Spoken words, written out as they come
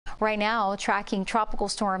right now tracking Tropical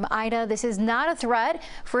Storm Ida. This is not a threat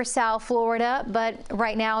for South Florida, but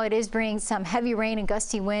right now it is bringing some heavy rain and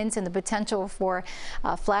gusty winds and the potential for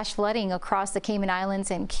flash flooding across the Cayman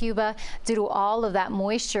Islands and Cuba due to all of that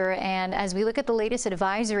moisture. And as we look at the latest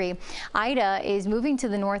advisory, Ida is moving to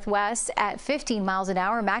the northwest at 15 miles an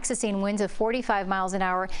hour, max sustained winds of 45 miles an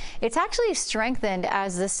hour. It's actually strengthened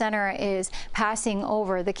as the center is passing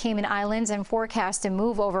over the Cayman Islands and forecast to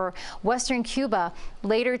move over western Cuba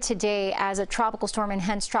later today as a tropical storm, and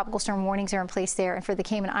hence tropical storm warnings are in place there and for the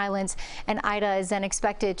Cayman Islands. And Ida is then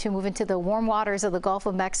expected to move into the warm waters of the Gulf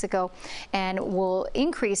of Mexico and will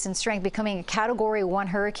increase in strength, becoming a Category 1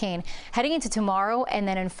 hurricane heading into tomorrow. And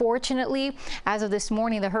then unfortunately, as of this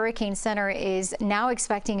morning, the Hurricane Center is now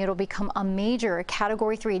expecting it'll become a major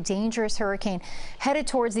Category 3 dangerous hurricane headed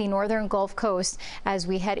towards the northern Gulf Coast as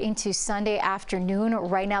we head into Sunday afternoon.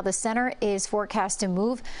 Right now, the center is forecast to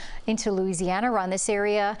move into Louisiana around this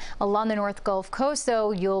area. Along the North Gulf Coast,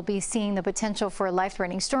 though, you'll be seeing the potential for a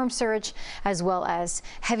life-threatening storm surge as well as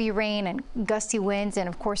heavy rain and gusty winds, and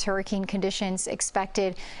of course hurricane conditions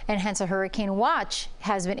expected, and hence a hurricane watch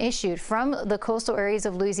has been issued from the coastal areas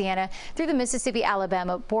of Louisiana through the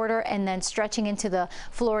Mississippi-Alabama border and then stretching into the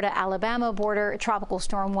Florida-Alabama border. Tropical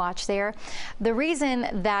storm watch there. The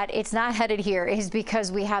reason that it's not headed here is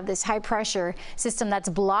because we have this high pressure system that's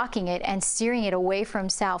blocking it and steering it away from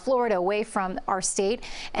South Florida, away from our state,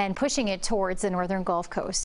 and pushing it towards the northern Gulf Coast.